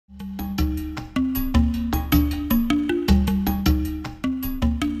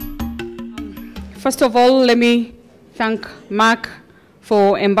First of all, let me thank Merck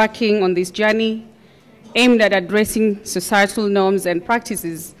for embarking on this journey aimed at addressing societal norms and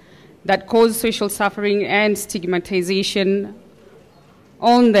practices that cause social suffering and stigmatization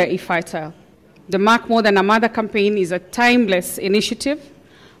on the infertile. The Merck More Than a Mother campaign is a timeless initiative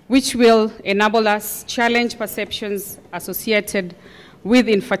which will enable us challenge perceptions associated with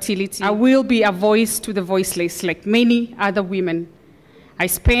infertility. I will be a voice to the voiceless like many other women. I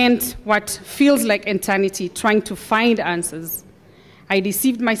spent what feels like eternity trying to find answers. I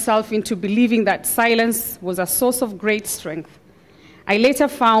deceived myself into believing that silence was a source of great strength. I later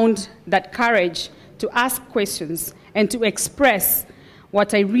found that courage to ask questions and to express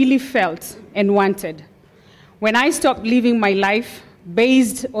what I really felt and wanted. When I stopped living my life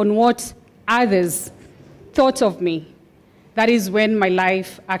based on what others thought of me, that is when my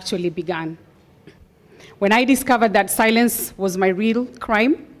life actually began. When I discovered that silence was my real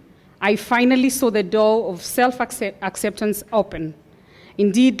crime, I finally saw the door of self-acceptance open.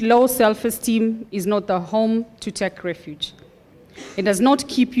 Indeed, low self-esteem is not the home to take refuge. It does not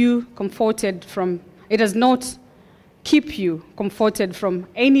keep you comforted from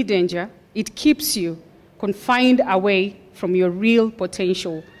any danger. It keeps you confined away from your real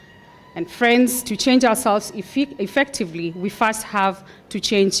potential. And friends, to change ourselves effectively, we first have to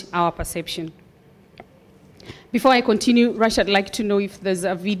change our perception. Before I continue, Rush, I'd like to know if there's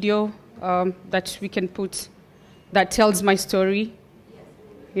a video that we can put that tells my story.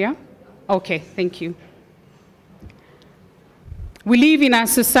 Yeah? Okay, thank you. We live in a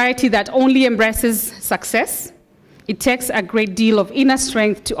society that only embraces success. It takes a great deal of inner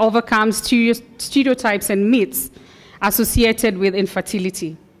strength to overcome stereotypes and myths associated with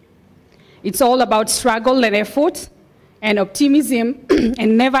infertility. It's all about struggle and effort and optimism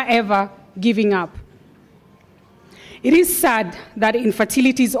and never ever giving up. It is sad that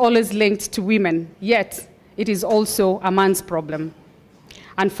infertility is always linked to women, yet it is also a man's problem.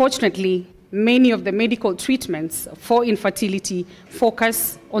 Unfortunately, many of the medical treatments for infertility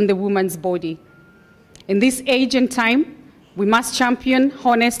focus on the woman's body. In this age and time, we must champion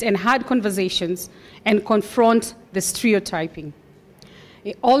honest and hard conversations and confront the stereotyping.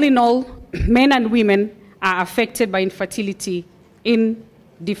 All in all, men and women are affected by infertility in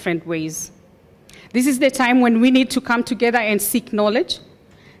different ways. This is the time when we need to come together and seek knowledge.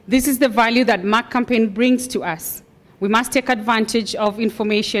 This is the value that Merck campaign brings to us. We must take advantage of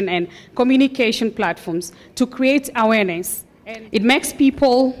information and communication platforms to create awareness. It makes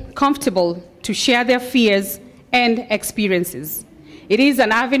people comfortable to share their fears and experiences. It is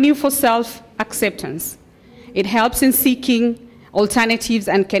an avenue for self-acceptance. It helps in seeking alternatives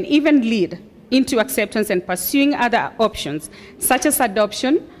and can even lead into acceptance and pursuing other options, such as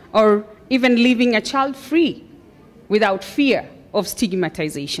adoption or even leaving a child free without fear of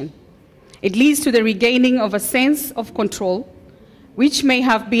stigmatization. It leads to the regaining of a sense of control, which may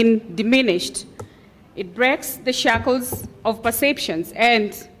have been diminished. It breaks the shackles of perceptions,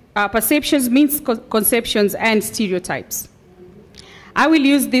 and perceptions means conceptions and stereotypes. I will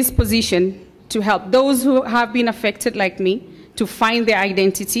use this position to help those who have been affected like me to find their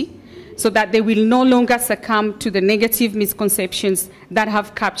identity so that they will no longer succumb to the negative misconceptions that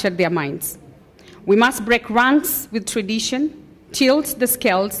have captured their minds. We must break ranks with tradition, tilt the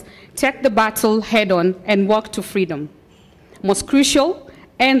scales, take the battle head-on, and walk to freedom. Most crucial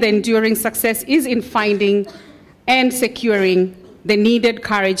and the enduring success is in finding and securing the needed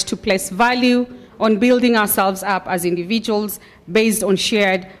courage to place value on building ourselves up as individuals based on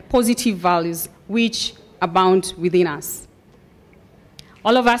shared positive values which abound within us.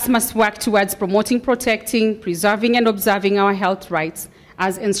 All of us must work towards promoting, protecting, preserving, and observing our health rights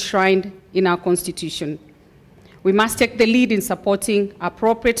as enshrined in our Constitution. We must take the lead in supporting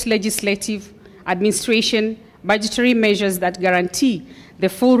appropriate legislative, administration, budgetary measures that guarantee the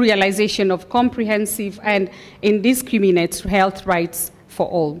full realization of comprehensive and indiscriminate health rights for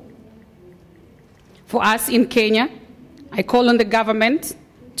all. For us in Kenya, I call on the government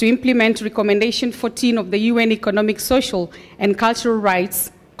to implement Recommendation 14 of the UN Economic, Social, and Cultural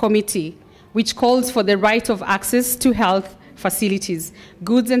Rights Committee, which calls for the right of access to health facilities,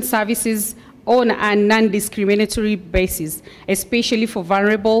 goods and services on a non-discriminatory basis, especially for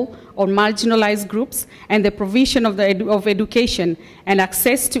vulnerable or marginalized groups, and the provision of education and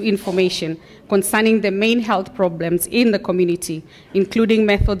access to information concerning the main health problems in the community, including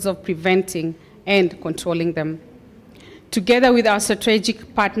methods of preventing and controlling them. Together with our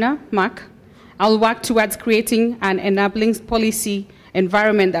strategic partner, Merck, I'll work towards creating an enabling policy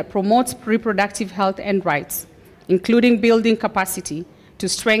environment that promotes reproductive health and rights, including building capacity to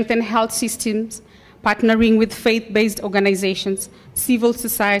strengthen health systems, partnering with faith-based organizations, civil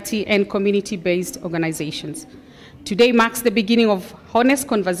society, and community-based organizations. Today marks the beginning of honest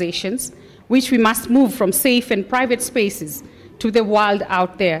conversations, which we must move from safe and private spaces to the world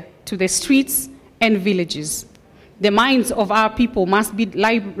out there, to the streets and villages. The minds of our people must be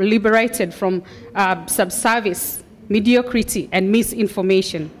liberated from subservice, mediocrity, and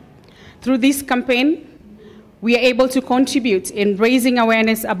misinformation. Through this campaign, we are able to contribute in raising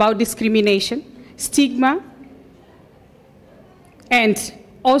awareness about discrimination, stigma, and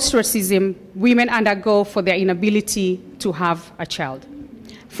ostracism women undergo for their inability to have a child.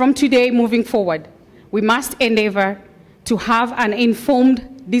 From today moving forward, we must endeavor to have an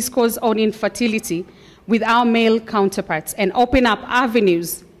informed discourse on infertility with our male counterparts and open up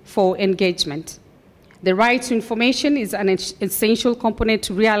avenues for engagement. The right to information is an essential component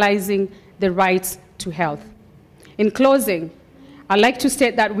to realizing the right to health. In closing, I'd like to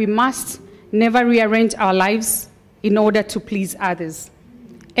state that we must never rearrange our lives in order to please others.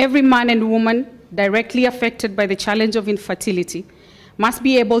 Every man and woman directly affected by the challenge of infertility must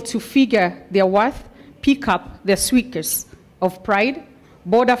be able to figure their worth, pick up their squeakers of pride,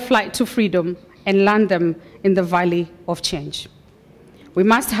 board a flight to freedom, and land them in the valley of change. We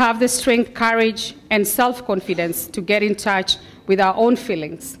must have the strength, courage, and self-confidence to get in touch with our own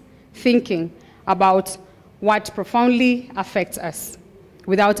feelings, thinking about what profoundly affects us.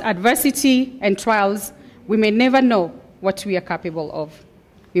 Without adversity and trials, we may never know what we are capable of.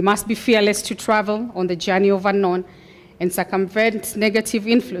 We must be fearless to travel on the journey of unknown and circumvent negative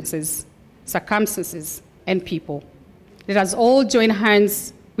influences, circumstances, and people. Let us all join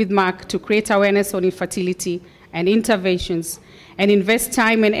hands with Merck to create awareness on infertility and interventions and invest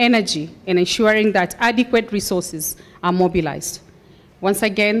time and energy in ensuring that adequate resources are mobilized. Once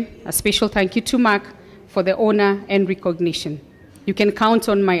again, a special thank you to Merck for the honor and recognition. You can count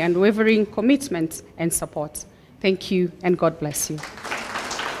on my unwavering commitment and support. Thank you, and God bless you.